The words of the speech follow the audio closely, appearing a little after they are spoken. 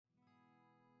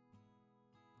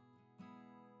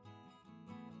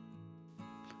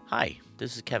Hi,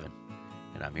 this is Kevin,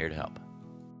 and I'm here to help.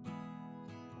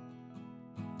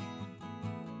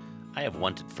 I have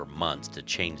wanted for months to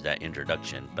change that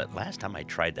introduction, but last time I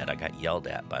tried that, I got yelled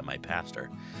at by my pastor.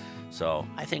 So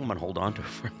I think I'm going to hold on to it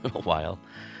for a little while.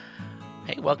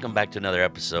 Hey, welcome back to another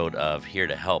episode of Here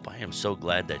to Help. I am so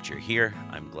glad that you're here.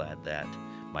 I'm glad that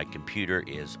my computer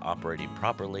is operating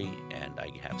properly and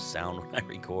I have sound when I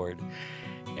record.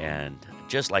 And I'd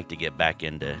just like to get back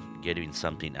into getting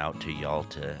something out to y'all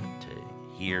to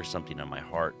hear something on my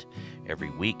heart every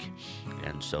week.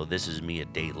 And so this is me a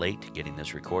day late getting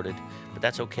this recorded, but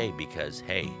that's okay because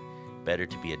hey, better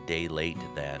to be a day late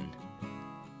than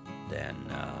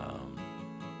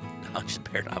I'll just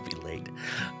better not be late.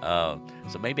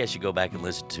 So maybe I should go back and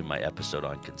listen to my episode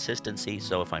on consistency.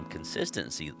 So if I'm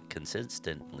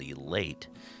consistently late,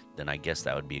 then I guess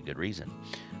that would be a good reason.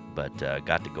 But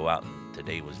got to go out, and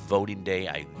today was voting day.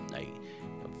 I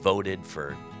voted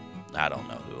for I don't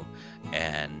know who,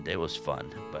 and it was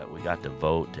fun. But we got to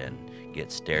vote and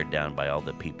get stared down by all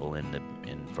the people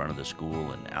in front of the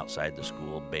school and outside the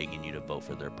school, begging you to vote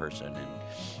for their person.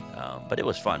 But it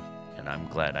was fun, and I'm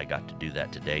glad I got to do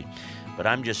that today. But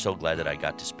I'm just so glad that I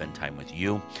got to spend time with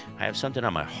you. I have something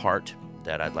on my heart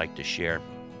that I'd like to share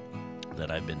that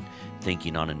I've been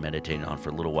thinking on and meditating on for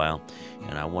a little while,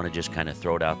 and I want to just kind of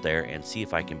throw it out there and see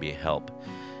if I can be a help.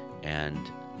 And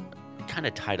kind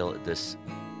of title it this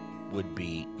would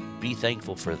be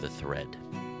thankful for the thread.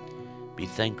 Be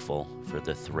thankful for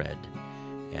the thread.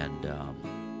 And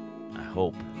I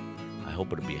hope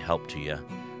it'll be a help to you.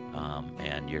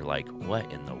 And you're like,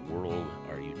 what in the world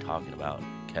are you talking about,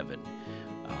 Kevin?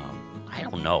 I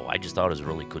don't know. I just thought it was a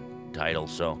really good title.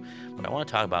 But I want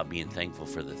to talk about being thankful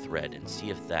for the thread and see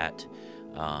if that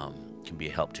can be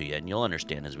a help to you. And you'll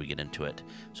understand as we get into it.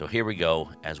 So here we go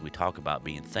as we talk about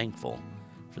being thankful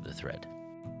for the thread.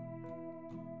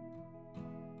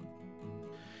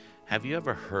 Have you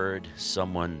ever heard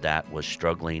someone that was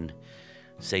struggling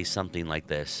say something like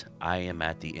this? I am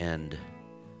at the end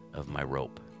of my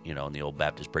rope. And the old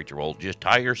Baptist preacher, well, just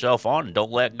tie yourself on and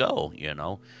don't let go,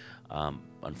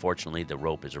 Unfortunately, the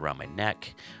rope is around my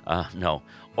neck. No.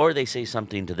 Or they say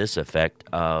something to this effect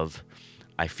of,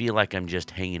 I feel like I'm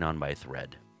just hanging on by a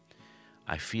thread.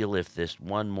 I feel if this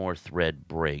one more thread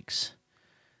breaks,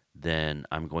 then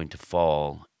I'm going to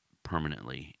fall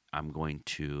permanently. I'm going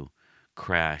to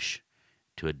crash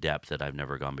to a depth that I've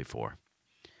never gone before.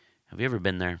 Have you ever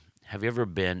been there? Have you ever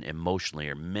been emotionally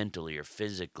or mentally or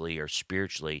physically or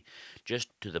spiritually just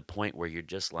to the point where you're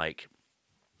just like,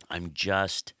 I'm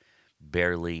just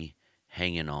barely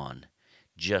hanging on?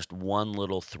 Just one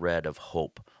little thread of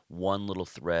hope, one little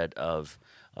thread of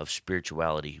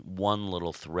spirituality, one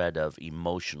little thread of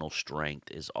emotional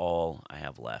strength is all I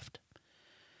have left.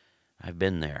 I've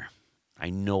been there. I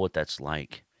know what that's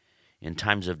like. In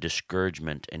times of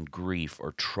discouragement and grief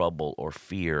or trouble or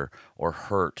fear or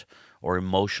hurt or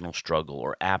emotional struggle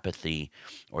or apathy,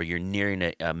 or you're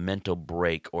nearing a mental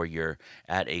break, or you're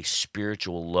at a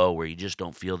spiritual low where you just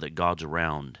don't feel that God's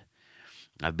around.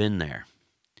 I've been there.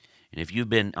 And if you've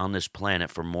been on this planet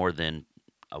for more than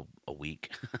a week,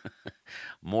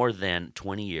 more than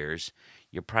 20 years,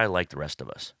 you're probably like the rest of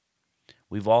us.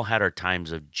 We've all had our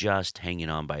times of just hanging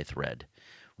on by a thread,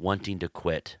 wanting to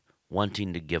quit,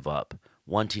 wanting to give up,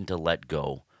 wanting to let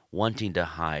go, wanting to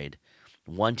hide,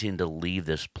 wanting to leave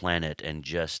this planet and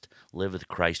just live with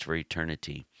Christ for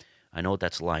eternity. I know what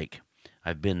that's like.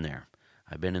 I've been there.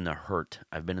 I've been in the hurt.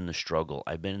 I've been in the struggle.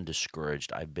 I've been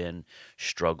discouraged. I've been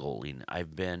struggling.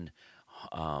 I've been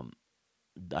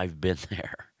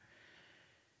there.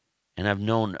 And I've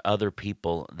known other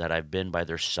people that I've been by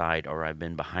their side, or I've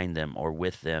been behind them or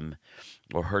with them,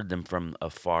 or heard them from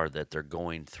afar that they're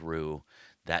going through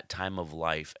that time of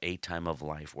life, a time of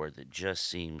life where it just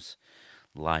seems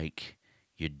like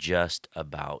you're just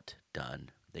about done,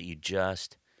 that you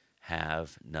just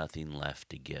have nothing left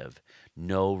to give,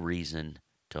 no reason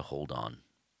to hold on,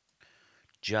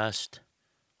 just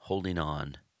holding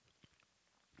on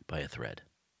by a thread,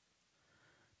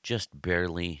 just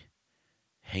barely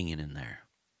hanging in there.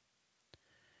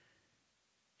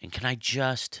 And can I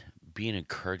just be an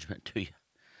encouragement to you?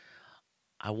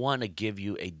 I want to give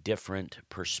you a different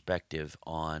perspective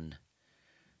on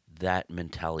that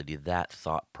mentality, that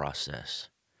thought process.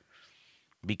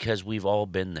 Because we've all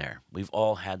been there. We've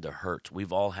all had the hurts.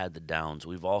 We've all had the downs.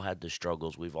 We've all had the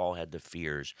struggles. We've all had the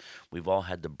fears. We've all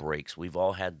had the breaks. We've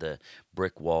all had the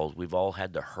brick walls. We've all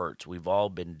had the hurts. We've all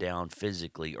been down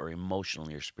physically or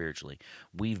emotionally or spiritually.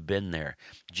 We've been there,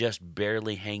 just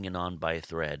barely hanging on by a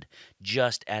thread,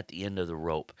 just at the end of the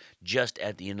rope, just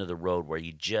at the end of the road where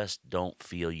you just don't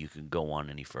feel you can go on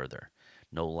any further.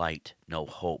 no light, no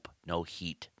hope, no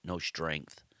heat, no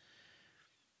strength.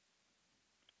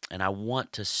 And I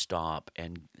want to stop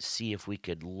and see if we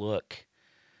could look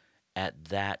at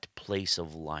that place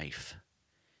of life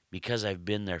because I've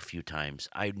been there a few times.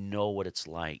 I know what it's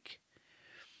like.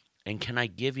 And can I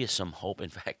give you some hope? In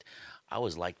fact, I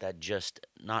was like that just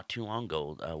not too long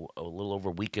ago, a little over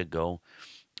a week ago.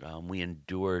 We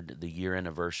endured the year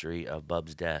anniversary of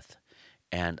Bub's death.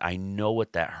 And I know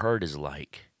what that hurt is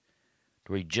like,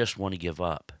 where you just want to give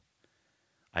up.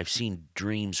 I've seen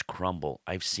dreams crumble.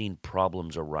 I've seen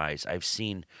problems arise. I've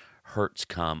seen hurts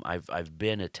come. I've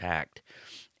been attacked.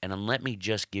 And then let me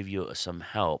just give you some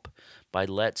help by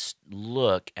let's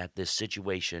look at this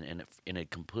situation in a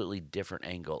completely different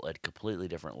angle, a completely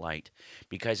different light.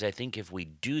 Because I think if we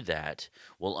do that,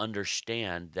 we'll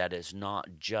understand that it's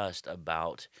not just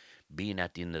about being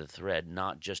at the end of the thread,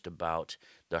 not just about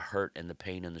the hurt and the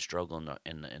pain and the struggle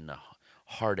and the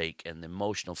heartache and the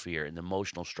emotional fear and the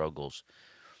emotional struggles.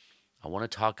 I want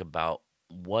to talk about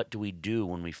what do we do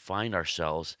when we find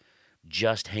ourselves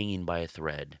just hanging by a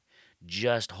thread,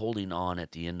 just holding on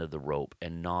at the end of the rope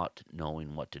and not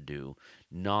knowing what to do,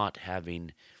 not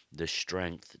having the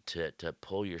strength to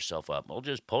pull yourself up. Well,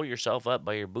 just pull yourself up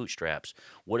by your bootstraps.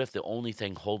 What if the only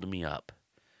thing holding me up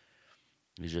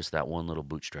is just that one little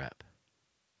bootstrap?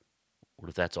 What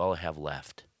if that's all I have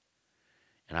left?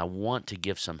 And I want to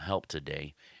give some help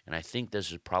today. And I think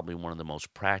this is probably one of the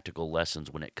most practical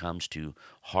lessons when it comes to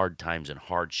hard times and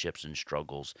hardships and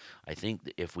struggles. I think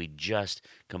that if we just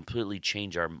completely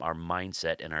change our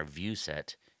mindset and our view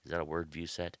set, is that a word, view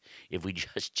set? If we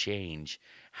just change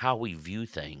how we view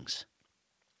things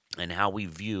and how we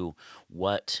view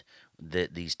what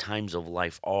these times of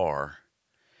life are,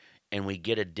 and we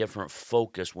get a different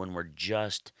focus when we're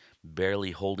just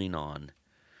barely holding on,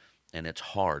 and it's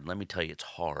hard. Let me tell you, it's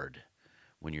hard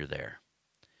when you're there.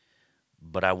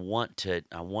 But I want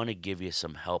to give you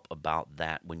some help about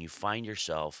that when you find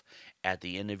yourself at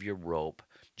the end of your rope,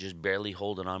 just barely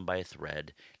holding on by a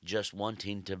thread, just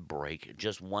wanting to break,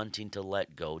 just wanting to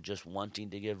let go, just wanting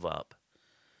to give up.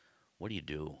 What do you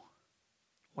do?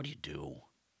 What do you do?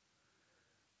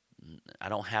 I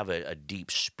don't have a deep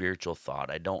spiritual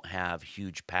thought. I don't have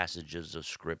huge passages of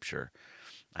scripture.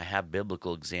 I have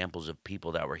biblical examples of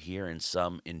people that were here, and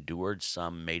some endured,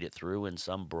 some made it through, and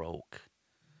some broke.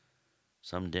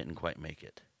 Some didn't quite make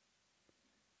it.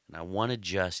 And I want to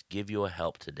just give you a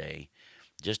help today,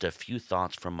 just a few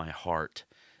thoughts from my heart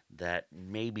that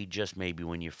maybe, just maybe,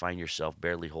 when you find yourself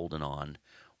barely holding on,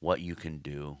 what you can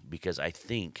do. Because I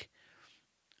think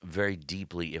very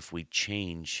deeply, if we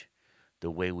change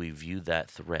the way we view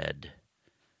that thread,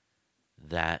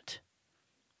 that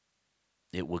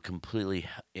it will completely,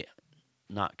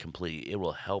 not completely, it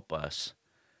will help us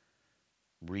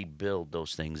rebuild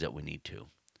those things that we need to.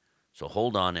 So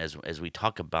hold on as we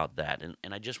talk about that.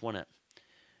 And I just want to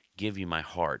give you my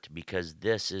heart because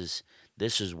this is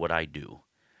what I do.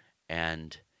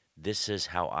 And this is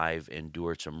how I've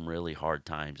endured some really hard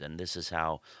times. And this is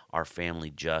how our family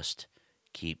just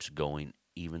keeps going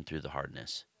even through the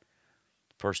hardness.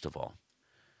 First of all,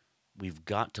 we've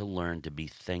got to learn to be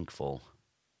thankful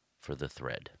for the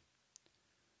thread.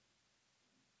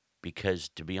 Because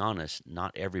to be honest,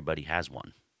 not everybody has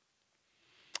one.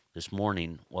 This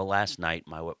morning, well, last night,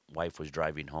 my wife was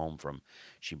driving home from,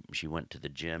 she went to the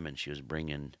gym and she was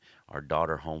bringing our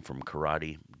daughter home from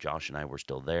karate. Josh and I were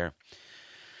still there.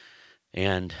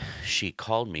 And she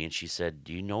called me and she said,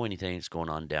 "Do you know anything that's going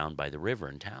on down by the river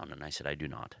in town?" And I said, "I do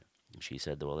not." And she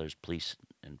said, "Well, there's police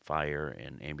and fire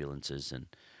and ambulances, and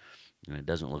it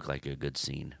doesn't look like a good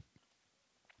scene."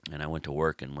 And I went to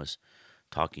work and was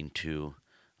talking to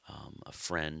a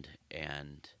friend,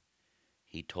 and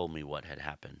he told me what had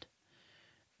happened.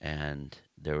 And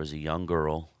there was a young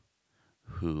girl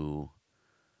who,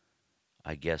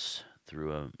 I guess,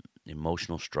 through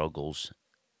emotional struggles,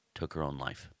 took her own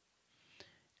life.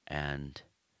 And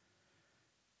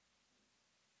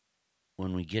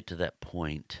when we get to that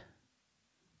point,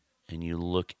 and you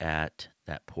look at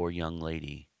that poor young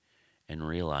lady and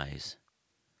realize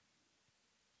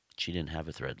she didn't have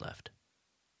a thread left.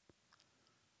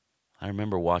 I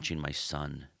remember watching my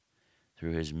son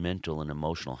through his mental and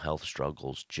emotional health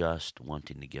struggles, just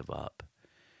wanting to give up.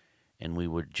 And we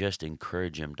would just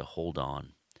encourage him to hold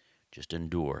on, just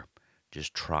endure,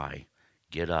 just try,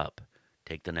 get up,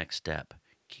 take the next step,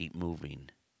 keep moving.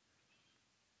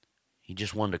 He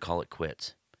just wanted to call it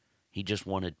quits. He just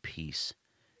wanted peace.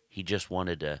 He just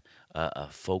wanted a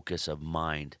focus of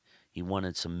mind. He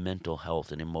wanted some mental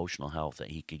health and emotional health that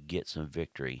he could get some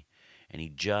victory. And he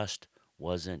just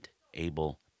wasn't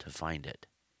able to find it.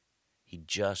 He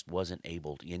just wasn't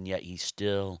able to, and yet he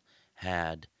still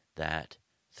had that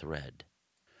thread.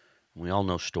 We all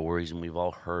know stories, and we've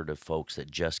all heard of folks that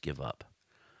just give up,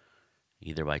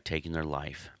 either by taking their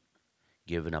life,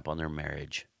 giving up on their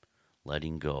marriage,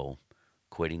 letting go,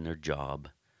 quitting their job,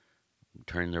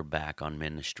 turning their back on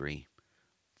ministry,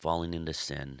 falling into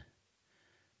sin,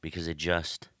 because they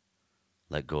just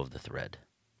let go of the thread.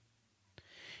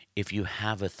 If you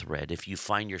have a thread, if you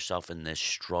find yourself in this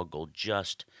struggle,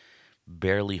 just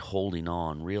barely holding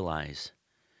on, realize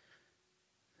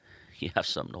you have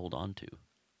something to hold on to.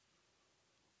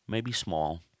 Maybe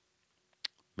small,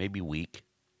 maybe weak,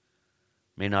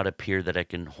 may not appear that it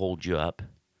can hold you up,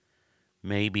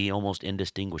 may be almost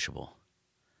indistinguishable.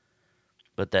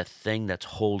 But that thing that's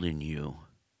holding you,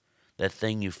 that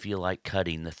thing you feel like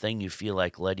cutting, the thing you feel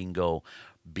like letting go,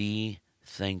 be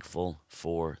thankful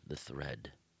for the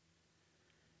thread.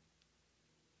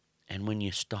 And when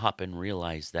you stop and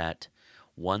realize that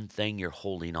one thing you're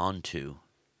holding on to,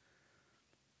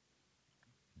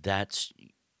 that's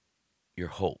your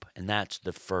hope, and that's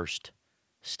the first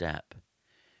step.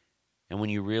 And when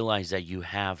you realize that you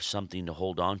have something to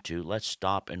hold on to, let's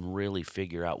stop and really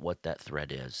figure out what that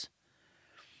thread is.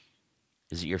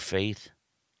 Is it your faith?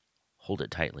 Hold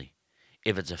it tightly.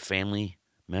 If it's a family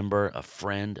member, a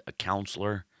friend, a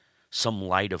counselor, some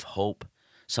light of hope,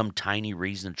 some tiny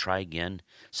reason to try again,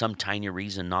 some tiny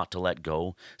reason not to let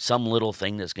go, some little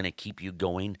thing that's going to keep you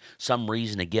going, some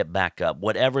reason to get back up,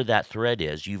 whatever that thread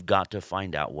is, you've got to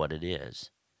find out what it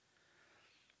is.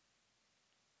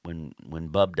 When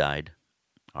Bub died,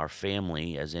 our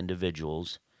family as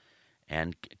individuals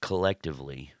and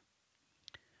collectively,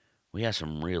 we had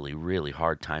some really, really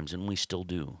hard times, and we still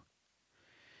do.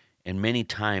 And many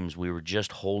times we were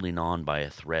just holding on by a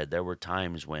thread. There were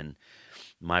times when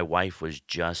my wife was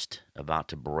just about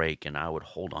to break and I would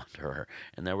hold on to her.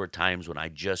 And there were times when I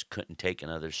just couldn't take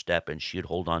another step and she'd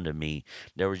hold on to me.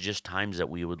 There was just times that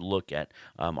we would look at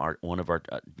one of our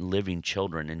living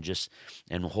children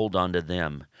and hold on to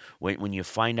them. When you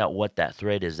find out what that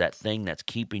thread is, that thing that's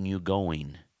keeping you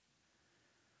going,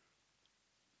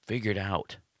 figure it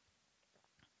out.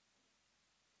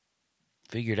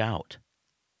 Figure it out.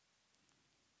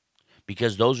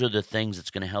 Because those are the things that's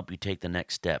going to help you take the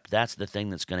next step. That's the thing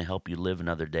that's going to help you live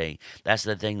another day. That's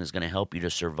the thing that's going to help you to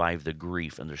survive the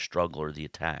grief and the struggle or the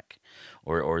attack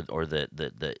or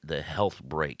the health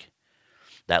break.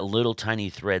 That little tiny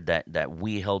thread that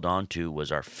we held on to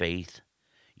was our faith,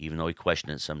 even though we question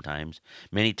it sometimes.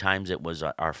 Many times it was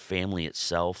our family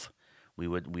itself. We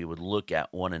would look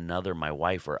at one another, my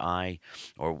wife or I,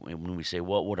 or when we say,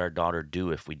 what would our daughter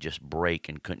do if we just break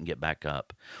and couldn't get back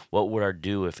up? What would our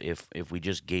do if we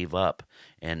just gave up?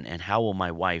 And how will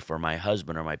my wife or my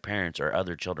husband or my parents or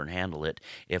other children handle it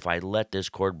if I let this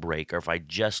cord break, or if I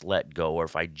just let go, or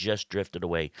if I just drifted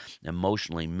away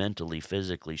emotionally, mentally,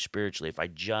 physically, spiritually, if I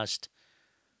just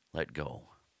let go?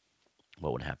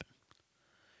 What would happen?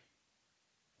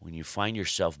 When you find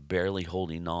yourself barely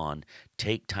holding on,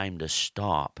 take time to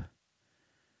stop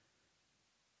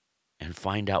and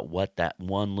find out what that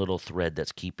one little thread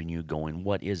that's keeping you going,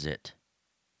 what is it?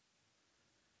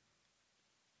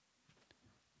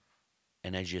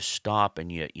 And as you stop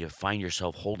and you find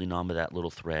yourself holding on to that little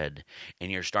thread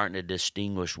and you're starting to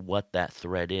distinguish what that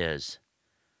thread is,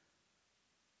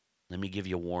 let me give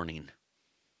you a warning.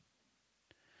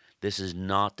 This is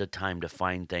not the time to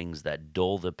find things that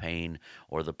dull the pain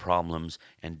or the problems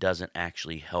and doesn't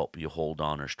actually help you hold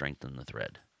on or strengthen the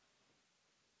thread.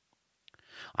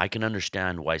 I can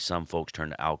understand why some folks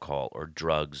turn to alcohol or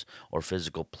drugs or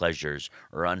physical pleasures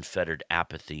or unfettered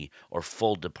apathy or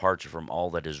full departure from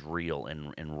all that is real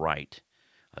and right,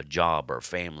 a job or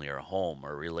family or a home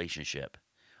or a relationship.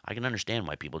 I can understand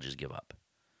why people just give up.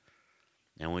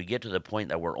 And when we get to the point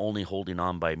that we're only holding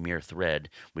on by mere thread,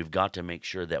 we've got to make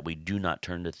sure that we do not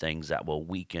turn to things that will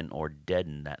weaken or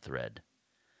deaden that thread.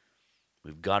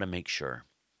 We've got to make sure.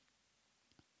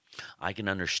 I can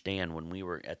understand when we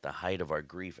were at the height of our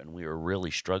grief and we were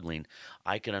really struggling,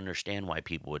 I can understand why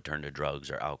people would turn to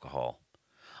drugs or alcohol.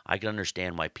 I can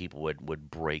understand why people would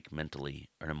break mentally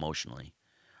or emotionally.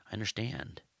 I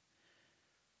understand.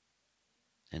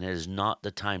 And it is not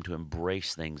the time to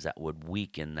embrace things that would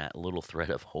weaken that little thread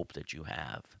of hope that you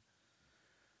have.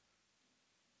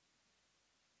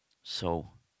 So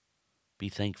be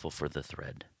thankful for the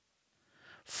thread.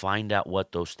 Find out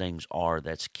what those things are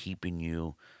that's keeping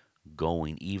you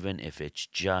going, even if it's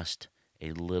just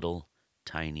a little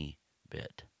tiny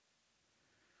bit.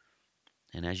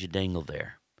 And as you dangle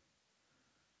there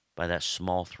by that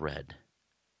small thread,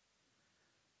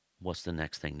 what's the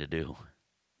next thing to do?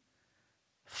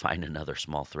 Find another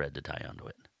small thread to tie onto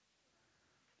it.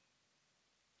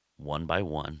 One by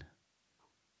one,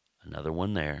 another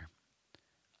one there,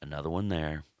 another one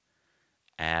there.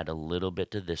 Add a little bit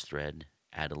to this thread,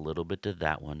 add a little bit to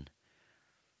that one,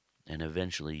 and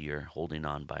eventually you're holding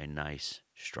on by a nice,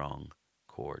 strong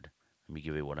cord. Let me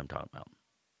give you what I'm talking about.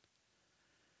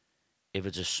 If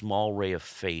it's a small ray of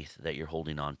faith that you're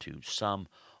holding on to, some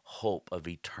hope of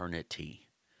eternity,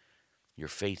 your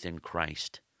faith in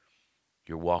Christ,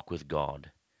 your walk with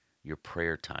God, your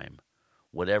prayer time,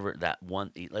 whatever that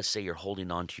one, let's say you're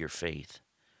holding on to your faith,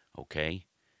 okay?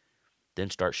 Then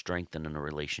start strengthening a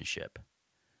relationship.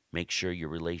 Make sure your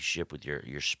relationship with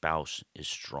your spouse is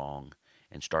strong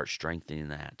and start strengthening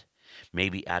that.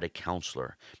 Maybe add a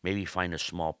counselor. Maybe find a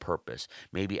small purpose.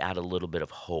 Maybe add a little bit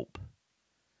of hope.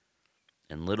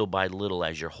 And little by little,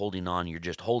 as you're holding on, you're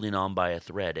just holding on by a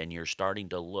thread and you're starting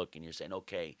to look and you're saying,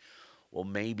 okay, well,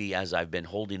 maybe as I've been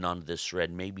holding on to this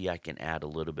thread, maybe I can add a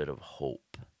little bit of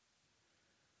hope.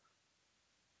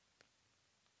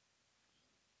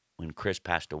 When Chris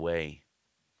passed away,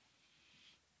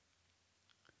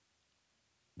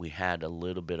 we had a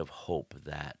little bit of hope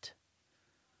that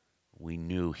we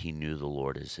knew he knew the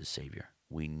Lord as his Savior.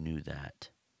 We knew that.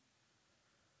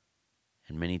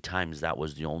 And many times that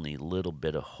was the only little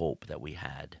bit of hope that we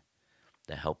had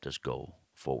that helped us go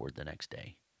forward the next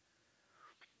day.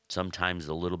 Sometimes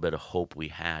the little bit of hope we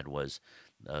had was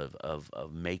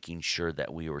of making sure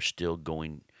that we were still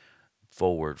going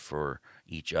forward for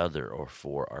each other or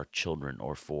for our children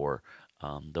or for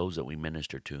those that we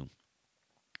minister to.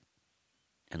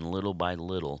 And little by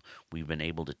little, we've been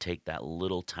able to take that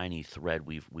little tiny thread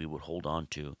we would hold on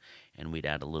to, and we'd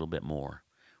add a little bit more.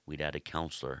 We'd add a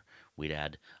counselor. We'd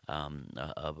add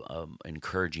a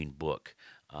encouraging book.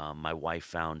 My wife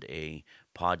found a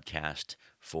podcast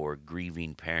for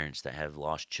grieving parents that have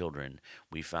lost children.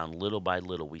 We found little by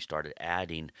little, we started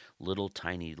adding little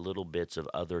tiny little bits of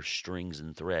other strings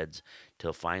and threads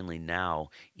till finally now,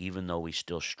 even though we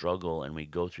still struggle and we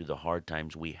go through the hard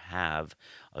times, we have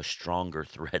a stronger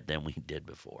thread than we did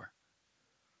before.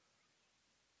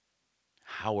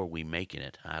 How are we making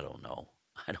it? I don't know.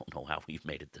 I don't know how we've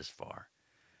made it this far.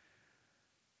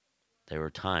 There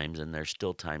were times, and there's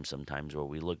still times sometimes where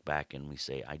we look back and we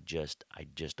say, I just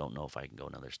don't know if I can go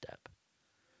another step.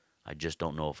 I just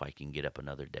don't know if I can get up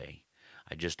another day.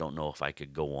 I just don't know if I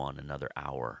could go on another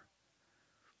hour.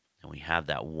 And we have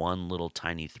that one little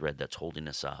tiny thread that's holding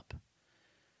us up.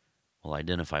 We'll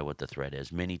identify what the thread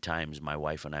is. Many times my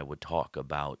wife and I would talk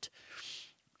about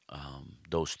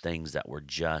those things that were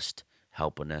just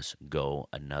helping us go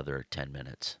another 10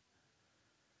 minutes.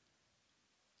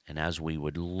 And as we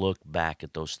would look back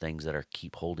at those things that are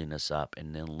keep holding us up,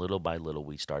 and then little by little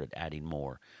we started adding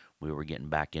more. We were getting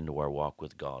back into our walk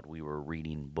with God. We were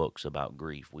reading books about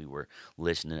grief. We were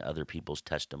listening to other people's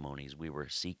testimonies. We were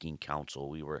seeking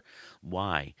counsel.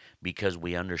 Why? Because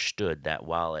we understood that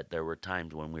while there were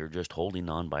times when we were just holding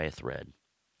on by a thread,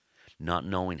 not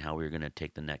knowing how we were going to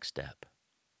take the next step,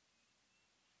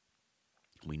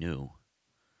 we knew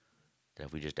that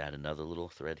if we just add another little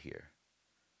thread here,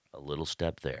 a little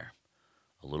step there,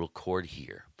 a little cord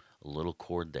here, a little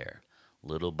cord there,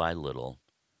 little by little,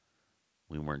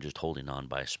 we weren't just holding on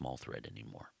by a small thread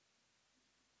anymore.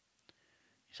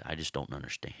 He said, I just don't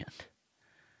understand.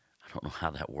 I don't know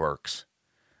how that works.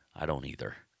 I don't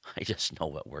either. I just know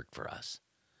what worked for us.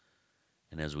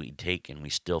 And as we take and we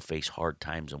still face hard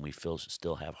times and we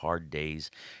still have hard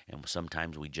days, and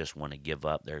sometimes we just want to give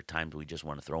up. There are times we just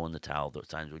want to throw in the towel. Those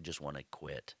times we just want to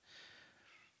quit.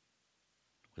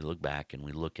 We look back and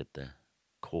we look at the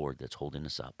cord that's holding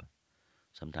us up.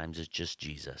 Sometimes it's just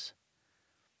Jesus.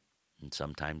 And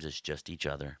sometimes it's just each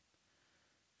other.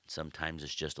 Sometimes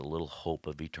it's just a little hope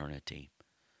of eternity.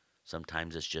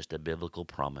 Sometimes it's just a biblical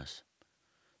promise.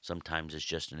 Sometimes it's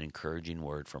just an encouraging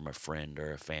word from a friend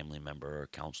or a family member or a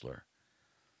counselor.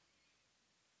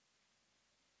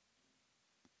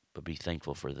 But be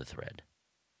thankful for the thread,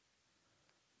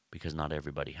 because not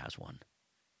everybody has one.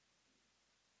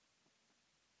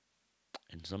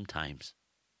 And sometimes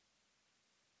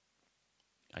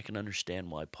I can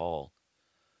understand why Paul,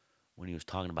 when he was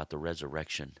talking about the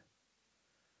resurrection,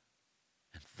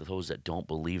 and for those that don't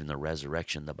believe in the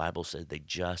resurrection, the Bible said they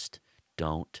just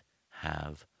don't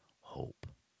have hope.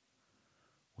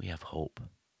 We have hope.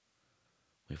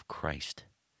 We have Christ.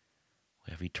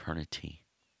 We have eternity.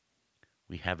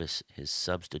 We have his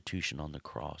substitution on the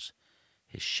cross,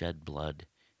 his shed blood,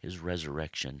 his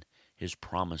resurrection, his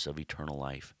promise of eternal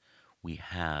life. We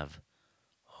have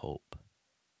hope.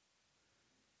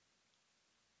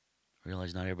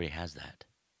 Realize not everybody has that.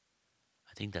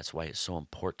 I think that's why it's so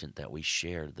important that we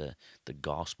share the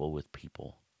gospel with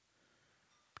people,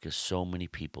 because so many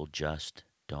people just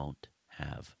don't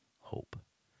have hope.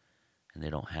 and they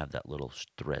don't have that little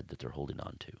thread that they're holding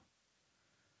on to.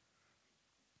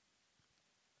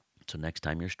 So next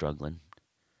time you're struggling,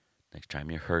 next time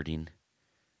you're hurting,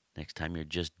 next time you're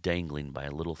just dangling by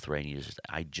a little thread, and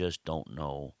I just don't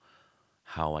know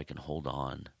how I can hold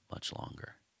on much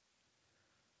longer.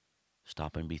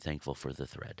 Stop and be thankful for the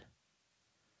thread.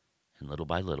 And little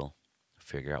by little,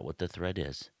 figure out what the thread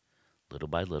is. Little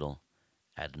by little,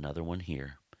 add another one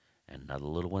here, and another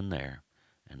little one there,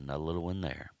 and another little one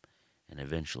there. And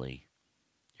eventually,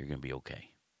 you're going to be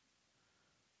okay.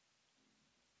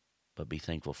 But be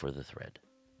thankful for the thread.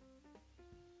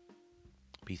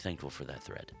 Be thankful for that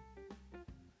thread.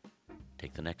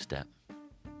 Take the next step.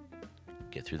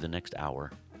 Get through the next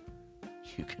hour.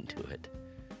 You can do it.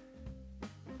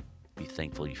 Be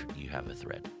thankful you have a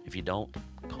thread. If you don't,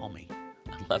 call me.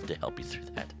 I'd love to help you through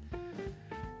that.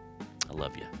 I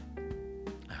love you.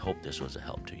 I hope this was a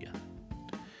help to you.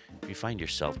 If you find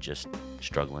yourself just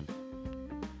struggling,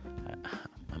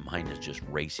 my mind is just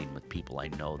racing with people I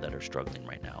know that are struggling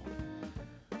right now.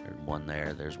 There's one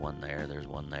there, there's one there, there's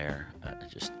one there. Oh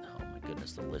my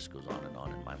goodness, the list goes on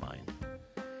in my mind.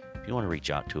 If you want to reach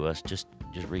out to us, just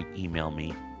email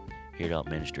me,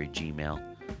 HearItOutMinistry, Gmail.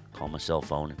 Call my cell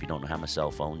phone. If you don't have my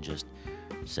cell phone, just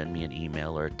send me an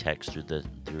email or a text through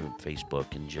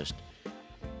Facebook, and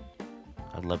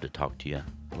I'd love to talk to you.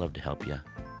 I'd love to help you.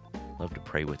 Love to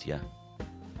pray with you.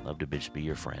 Love to just be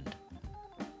your friend.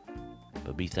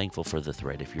 But be thankful for the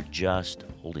thread. If you're just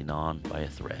holding on by a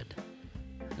thread,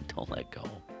 don't let go.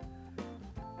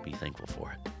 Be thankful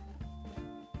for it.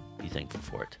 Be thankful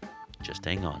for it. Just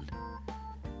hang on.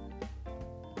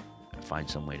 Find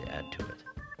some way to add to it.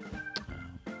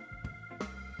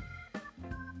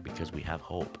 Because we have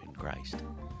hope in Christ.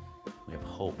 We have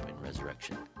hope in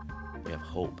resurrection. We have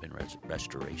hope in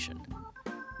restoration.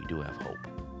 We do have hope.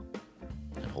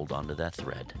 And hold on to that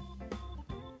thread.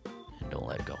 And don't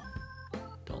let go.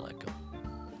 Don't let go.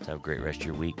 So have a great rest of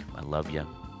your week. I love you.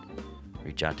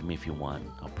 Reach out to me if you want.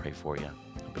 I'll pray for you.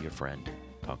 I'll be your friend.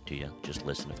 Talk to you. Just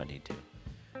listen if I need to.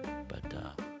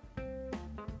 But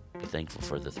be thankful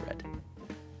for the thread.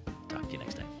 Talk to you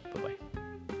next time.